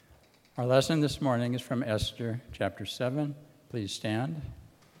Our lesson this morning is from Esther chapter 7. Please stand.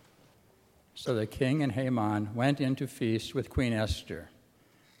 So the king and Haman went in to feast with Queen Esther.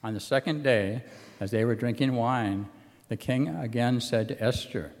 On the second day, as they were drinking wine, the king again said to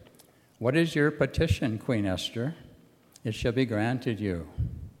Esther, "What is your petition, Queen Esther? It shall be granted you.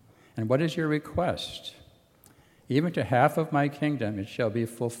 And what is your request? Even to half of my kingdom it shall be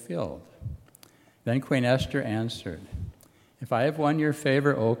fulfilled." Then Queen Esther answered, "If I have won your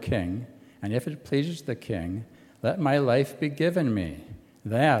favor, O king, and if it pleases the king, let my life be given me.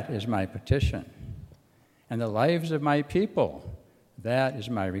 That is my petition. And the lives of my people, that is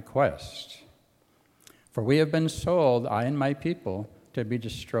my request. For we have been sold, I and my people, to be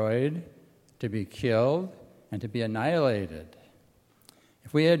destroyed, to be killed, and to be annihilated.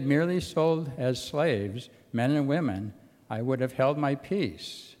 If we had merely sold as slaves, men and women, I would have held my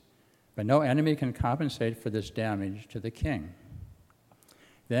peace. But no enemy can compensate for this damage to the king."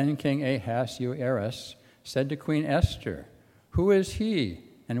 Then King Ahasuerus said to Queen Esther, "Who is he,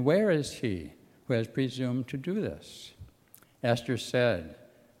 and where is he, who has presumed to do this?" Esther said,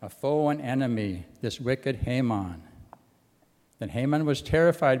 "A foe and enemy, this wicked Haman." Then Haman was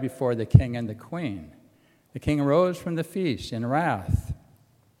terrified before the king and the queen. The king rose from the feast in wrath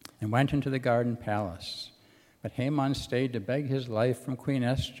and went into the garden palace. But Haman stayed to beg his life from Queen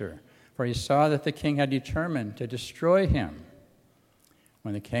Esther, for he saw that the king had determined to destroy him.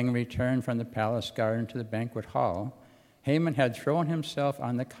 When the king returned from the palace garden to the banquet hall, Haman had thrown himself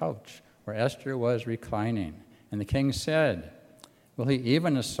on the couch where Esther was reclining. And the king said, "Will he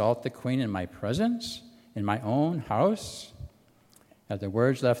even assault the queen in my presence, in my own house?" As the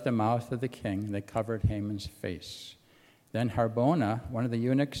words left the mouth of the king, they covered Haman's face. Then Harbona, one of the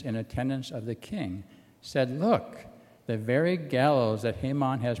eunuchs in attendance of the king, said, "Look, the very gallows that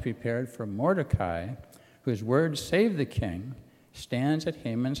Haman has prepared for Mordecai, whose words saved the king, stands at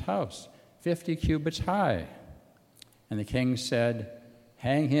Haman's house, 50 cubits high." And the king said,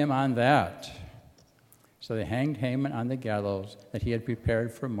 "Hang him on that." So they hanged Haman on the gallows that he had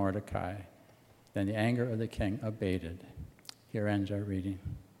prepared for Mordecai. Then the anger of the king abated. Here ends our reading.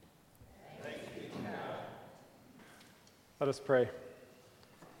 Let us pray.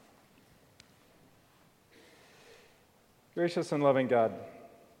 Gracious and loving God,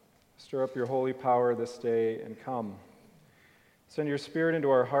 stir up your holy power this day and come. Send your Spirit into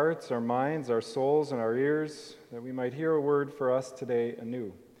our hearts, our minds, our souls, and our ears, that we might hear a word for us today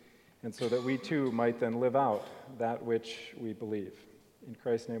anew, and so that we too might then live out that which we believe. In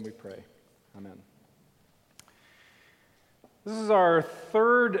Christ's name we pray. Amen. This is our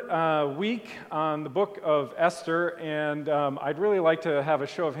third week on the book of Esther, and I'd really like to have a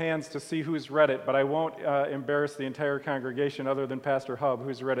show of hands to see who's read it, but I won't embarrass the entire congregation other than Pastor Hub,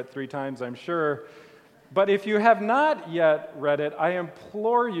 who's read it 3 times, I'm sure. But if you have not yet read it, I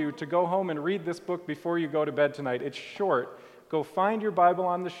implore you to go home and read this book before you go to bed tonight. It's short. Go find your Bible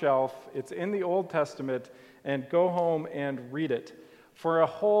on the shelf. It's in the Old Testament, and go home and read it for a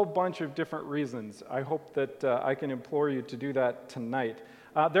whole bunch of different reasons. I hope that I can implore you to do that tonight.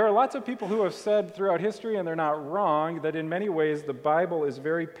 There are lots of people who have said throughout history, and they're not wrong, that in many ways the Bible is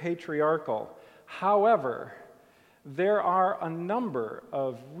very patriarchal. However, there are a number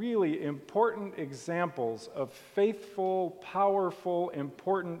of really important examples of faithful, powerful,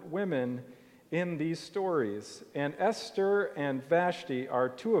 important women in these stories, and Esther and Vashti are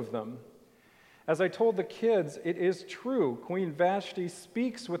 2 of them. As I told the kids, it is true. Queen Vashti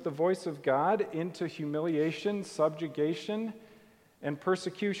speaks with the voice of God into humiliation, subjugation, and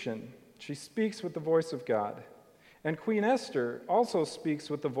persecution. She speaks with the voice of God. And Queen Esther also speaks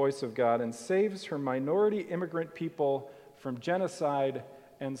with the voice of God and saves her minority immigrant people from genocide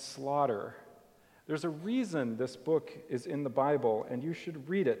and slaughter. There's a reason this book is in the Bible, and you should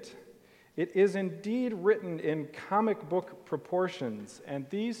read it. It is indeed written in comic book proportions, and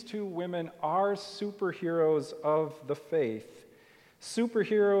these 2 women are superheroes of the faith,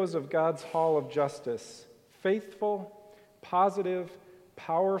 superheroes of God's Hall of Justice, faithful, positive,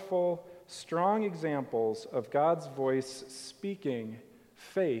 powerful, strong examples of God's voice speaking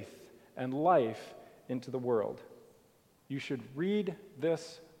faith and life into the world. You should read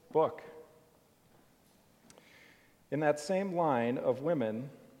this book. In that same line of women,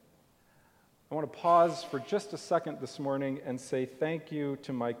 I want to pause for just a second this morning and say thank you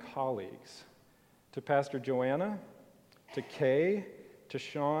to my colleagues, to Pastor Joanna, to Kay, to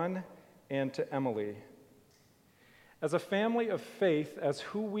Sean, and to Emily. As a family of faith, as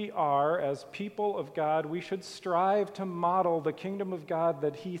who we are, as people of God, we should strive to model the kingdom of God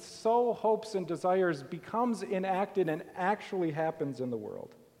that He so hopes and desires becomes enacted and actually happens in the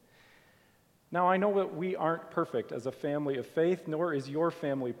world. Now, I know that we aren't perfect as a family of faith, nor is your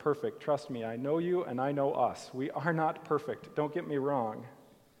family perfect. Trust me, I know you and I know us. We are not perfect, don't get me wrong.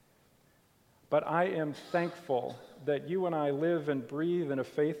 But I am thankful that you and I live and breathe in a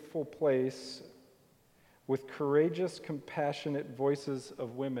faithful place with courageous, compassionate voices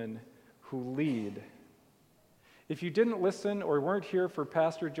of women who lead. If you didn't listen or weren't here for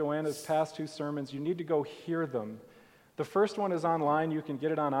Pastor Joanna's past 2 sermons, you need to go hear them. The first one is online. You can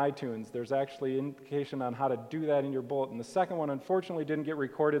get it on iTunes. There's actually indication on how to do that in your bulletin. The second one, unfortunately, didn't get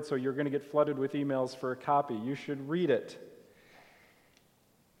recorded, so you're going to get flooded with emails for a copy. You should read it.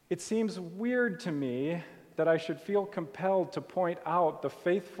 It seems weird to me that I should feel compelled to point out the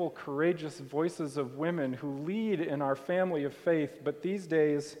faithful, courageous voices of women who lead in our family of faith, but these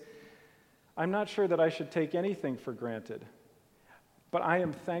days, I'm not sure that I should take anything for granted. But I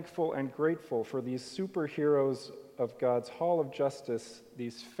am thankful and grateful for these superheroes of God's Hall of Justice,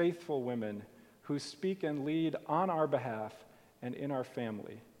 these faithful women who speak and lead on our behalf and in our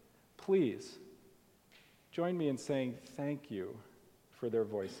family. Please, join me in saying thank you for their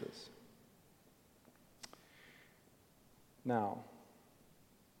voices. Now,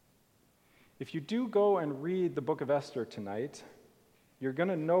 if you do go and read the book of Esther tonight, you're going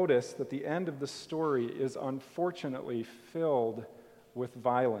to notice that the end of the story is unfortunately filled with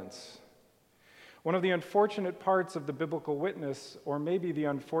violence. One of the unfortunate parts of the biblical witness, or maybe the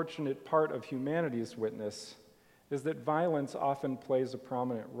unfortunate part of humanity's witness, is that violence often plays a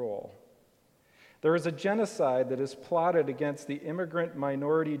prominent role. There is a genocide that is plotted against the immigrant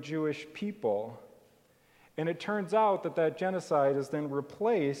minority Jewish people, and it turns out that that genocide is then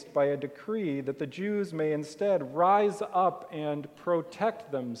replaced by a decree that the Jews may instead rise up and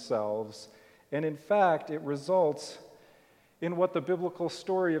protect themselves, and in fact, it results in what the biblical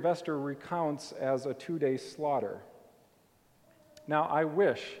story of Esther recounts as a 2-day slaughter. Now, I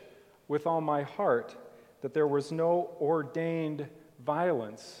wish with all my heart that there was no ordained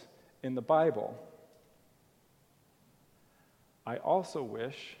violence in the Bible. I also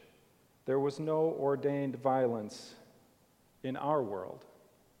wish there was no ordained violence in our world.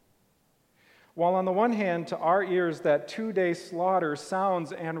 While on the one hand, to our ears, that 2-day slaughter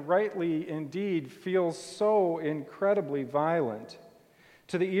sounds, and rightly indeed feels so incredibly violent,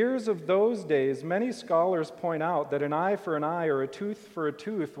 to the ears of those days, many scholars point out that an eye for an eye or a tooth for a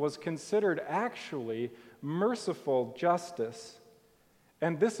tooth was considered actually merciful justice.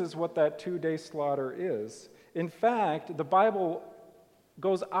 And this is what that 2-day slaughter is. In fact, the Bible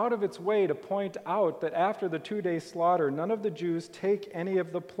goes out of its way to point out that after the 2-day slaughter, none of the Jews take any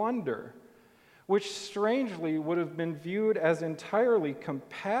of the plunder, which strangely would have been viewed as entirely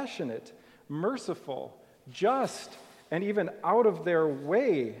compassionate, merciful, just, and even out of their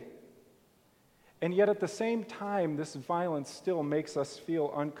way. And yet at the same time, this violence still makes us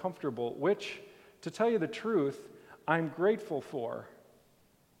feel uncomfortable, which, to tell you the truth, I'm grateful for.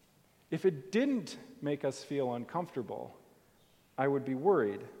 If it didn't make us feel uncomfortable, I would be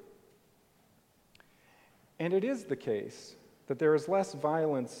worried. And it is the case that there is less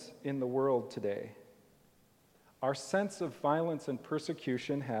violence in the world today. Our sense of violence and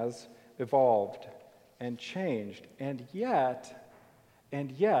persecution has evolved and changed, and yet,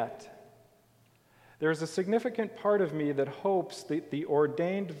 there's a significant part of me that hopes that the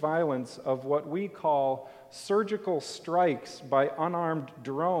ordained violence of what we call surgical strikes by unarmed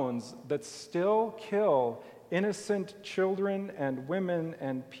drones that still kill innocent children and women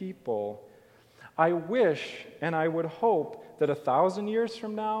and people, I wish and I would hope that 1,000 years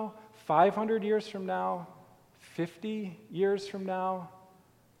from now, 500 years from now, 50 years from now,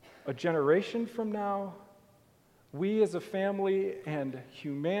 a generation from now, we as a family and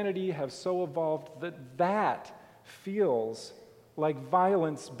humanity have so evolved that that feels like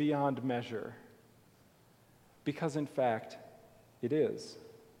violence beyond measure. Because in fact, it is.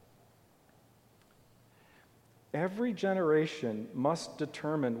 Every generation must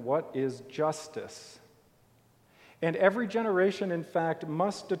determine what is justice. And every generation, in fact,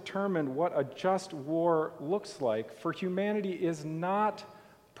 must determine what a just war looks like, for humanity is not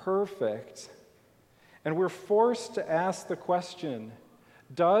perfect. And we're forced to ask the question,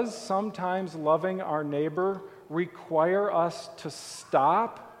 does sometimes loving our neighbor require us to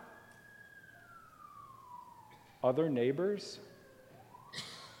stop other neighbors?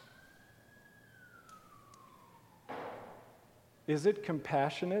 Is it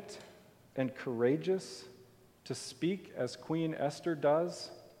compassionate and courageous to speak as Queen Esther does,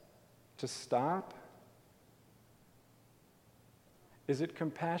 to stop? Is it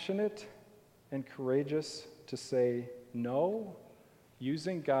compassionate and courageous to say no,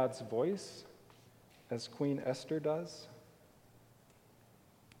 using God's voice, as Queen Esther does?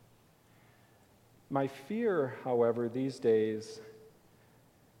 My fear, however, these days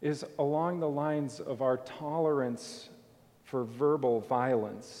is along the lines of our tolerance for verbal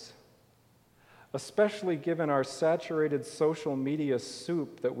violence, especially given our saturated social media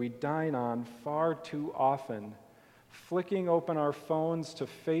soup that we dine on far too often, flicking open our phones to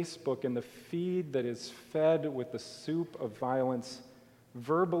Facebook and the feed that is fed with the soup of violence,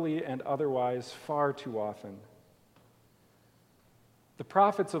 verbally and otherwise, far too often. The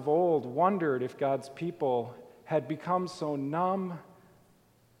prophets of old wondered if God's people had become so numb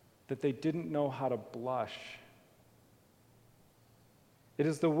that they didn't know how to blush. It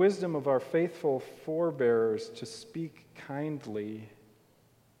is the wisdom of our faithful forebears to speak kindly.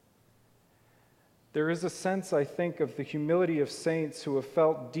 There is a sense, I think, of the humility of saints who have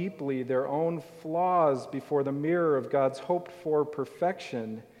felt deeply their own flaws before the mirror of God's hoped-for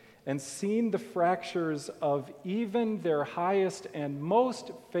perfection and seen the fractures of even their highest and most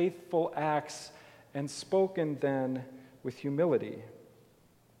faithful acts and spoken then with humility.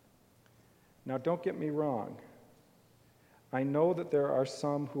 Now, don't get me wrong. I know that there are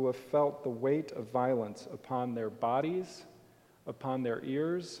some who have felt the weight of violence upon their bodies, upon their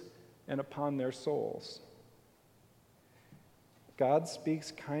ears, and upon their souls. God speaks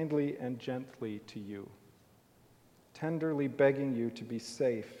kindly and gently to you, tenderly begging you to be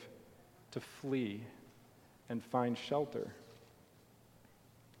safe, to flee, and find shelter.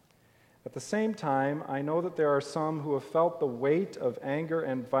 At the same time, I know that there are some who have felt the weight of anger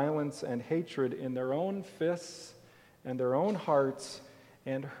and violence and hatred in their own fists and their own hearts,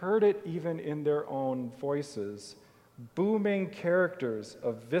 and heard it even in their own voices, booming characters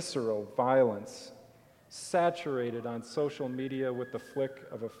of visceral violence, saturated on social media with the flick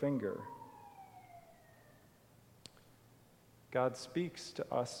of a finger. God speaks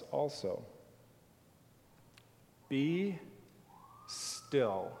to us also. Be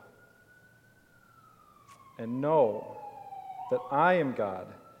still and know that I am God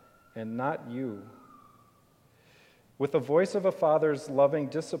and not you. With the voice of a father's loving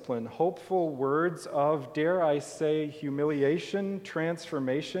discipline, hopeful words of, dare I say, humiliation,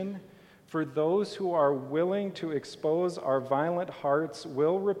 transformation, for those who are willing to expose our violent hearts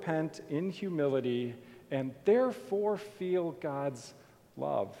will repent in humility and therefore feel God's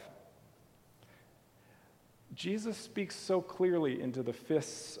love. Jesus speaks so clearly into the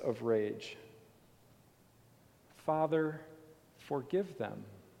fists of rage. Father, forgive them,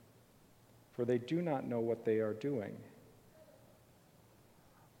 for they do not know what they are doing.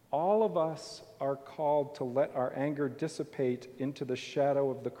 All of us are called to let our anger dissipate into the shadow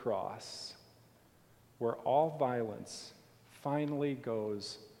of the cross, where all violence finally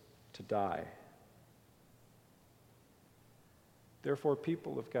goes to die. Therefore,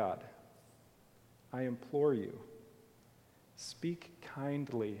 people of God, I implore you, speak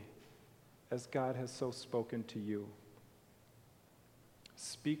kindly as God has so spoken to you.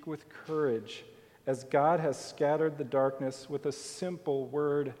 Speak with courage as God has scattered the darkness with a simple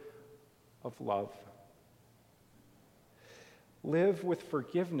word of love. Live with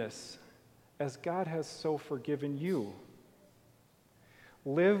forgiveness as God has so forgiven you.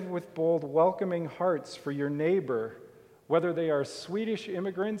 Live with bold, welcoming hearts for your neighbor, whether they are Swedish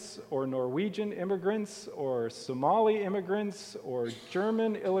immigrants or Norwegian immigrants or Somali immigrants or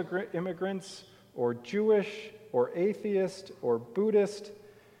German immigrants or Jewish or atheist or Buddhist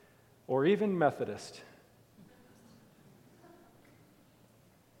or even Methodist.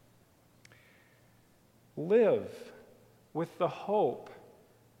 Live with the hope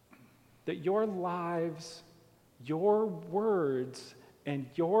that your lives, your words, and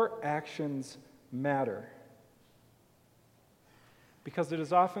your actions matter. Because it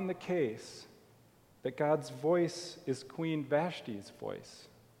is often the case that God's voice is Queen Vashti's voice.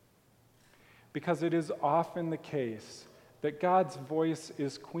 Because it is often the case that God's voice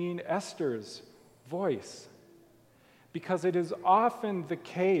is Queen Esther's voice. Because it is often the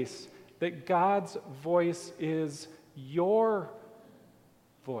case that God's voice is your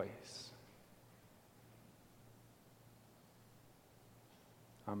voice.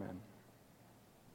 Amen.